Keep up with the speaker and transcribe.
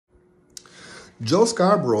Joe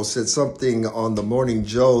Scarborough said something on the Morning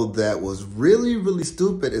Joe that was really, really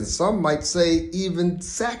stupid, and some might say even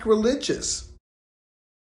sacrilegious.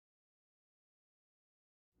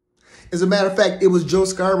 As a matter of fact, it was Joe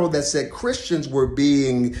Scarborough that said Christians were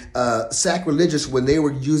being sacrilegious when they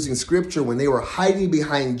were using scripture, when they were hiding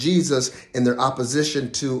behind Jesus in their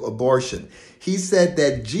opposition to abortion. He said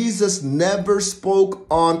that Jesus never spoke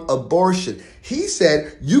on abortion. He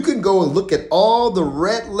said you can go and look at all the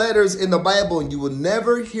red letters in the Bible and you will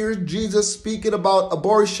never hear Jesus speaking about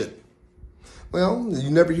abortion. Well,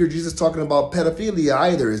 you never hear Jesus talking about pedophilia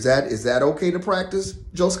either. Is that okay to practice,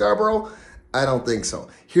 Joe Scarborough? I don't think so.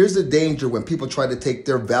 Here's the danger when people try to take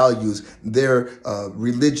their values, their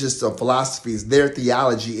religious philosophies, their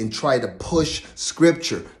theology, and try to push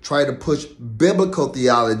scripture, try to push biblical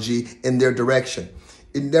theology in their direction.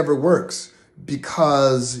 It never works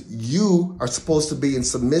because you are supposed to be in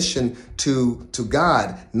submission to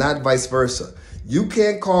God, not vice versa. You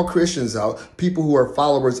can't call Christians out, people who are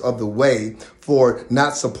followers of the way, for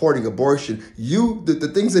not supporting abortion.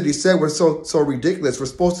 The things that he said were so ridiculous. We're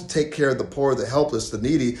supposed to take care of the poor, the helpless, the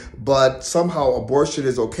needy, but somehow abortion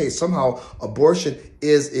is okay. Somehow abortion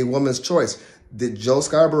is a woman's choice. Did Joe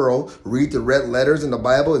Scarborough read the red letters in the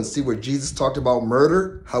Bible and see where Jesus talked about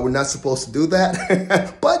murder? How we're not supposed to do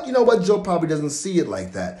that? But you know what? Joe probably doesn't see it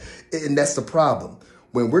like that. And that's the problem.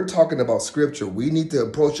 When we're talking about scripture, we need to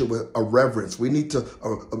approach it with a reverence. We need to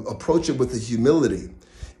approach it with a humility.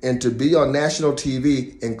 And to be on national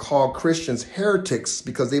TV and call Christians heretics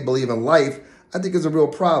because they believe in life, I think is a real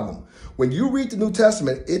problem. When you read the New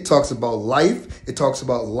Testament, it talks about life. It talks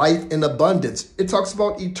about life in abundance. It talks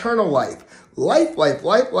about eternal life. Life, life,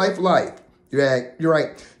 life, life, life. You're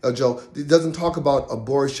right, Joe. It doesn't talk about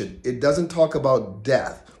abortion. It doesn't talk about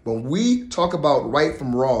death. When we talk about right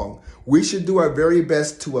from wrong, we should do our very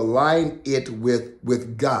best to align it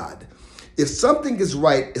with God. If something is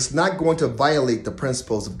right, it's not going to violate the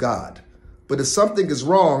principles of God. But if something is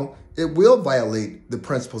wrong, it will violate the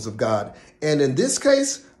principles of God. And in this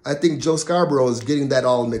case, I think Joe Scarborough is getting that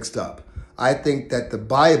all mixed up. I think that the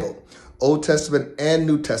Bible, Old Testament and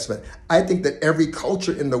New Testament, I think that every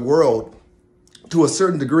culture in the world, to a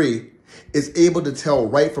certain degree, is able to tell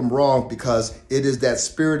right from wrong because it is that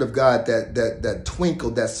Spirit of God, that twinkle,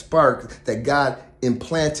 that spark that God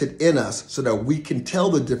implanted in us so that we can tell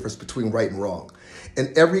the difference between right and wrong.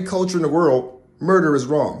 In every culture in the world, murder is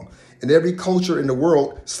wrong. In every culture in the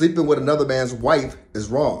world, sleeping with another man's wife is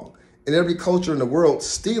wrong. In every culture in the world,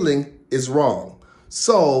 stealing is wrong.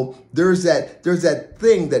 So there's that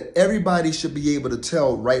thing that everybody should be able to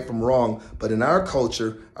tell right from wrong. But in our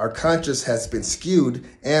culture, our conscience has been skewed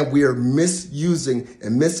and we are misusing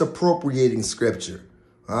and misappropriating scripture.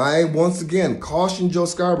 All right, once again, caution Joe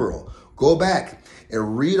Scarborough. Go back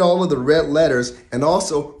and read all of the red letters and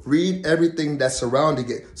also read everything that's surrounding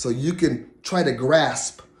it so you can try to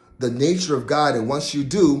grasp the nature of God. And once you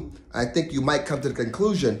do, I think you might come to the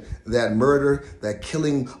conclusion that murder, that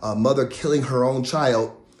killing a mother killing her own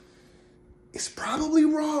child is probably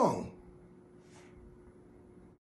wrong.